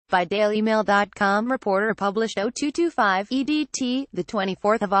By dailymail.com, reporter published 0225 EDT, the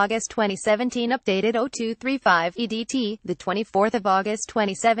 24th of August 2017, updated 0235 EDT, the 24th of August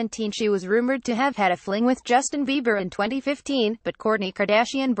 2017. She was rumored to have had a fling with Justin Bieber in 2015, but Kourtney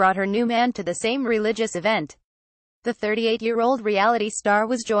Kardashian brought her new man to the same religious event. The 38-year-old reality star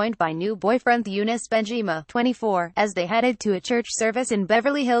was joined by new boyfriend Younes Bendjima, 24, as they headed to a church service in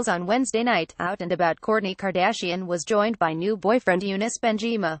Beverly Hills on Wednesday night. Out and about, Kourtney Kardashian was joined by new boyfriend Younes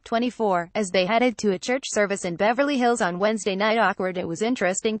Bendjima, 24, as they headed to a church service in Beverly Hills on Wednesday night. Awkward. It was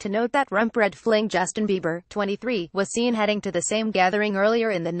interesting to note that rump-red fling Justin Bieber, 23, was seen heading to the same gathering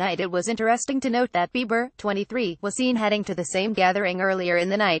earlier in the night. It was interesting to note that Bieber, 23, was seen heading to the same gathering earlier in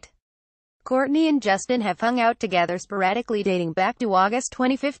the night. Kourtney and Justin have hung out together sporadically dating back to August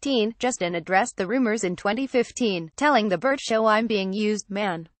 2015. Justin addressed the rumors in 2015, telling The Burt Show, "I'm being used,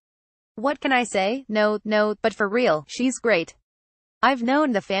 man. What can I say? No, but for real, she's great. I've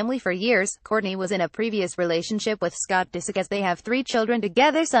known the family for years." Kourtney was in a previous relationship with Scott Disick, as they have 3 children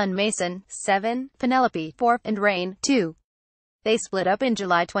together: son Mason, 7, Penelope, 4, and Rain, 2. They split up in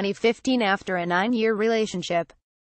July 2015 after a 9-year relationship.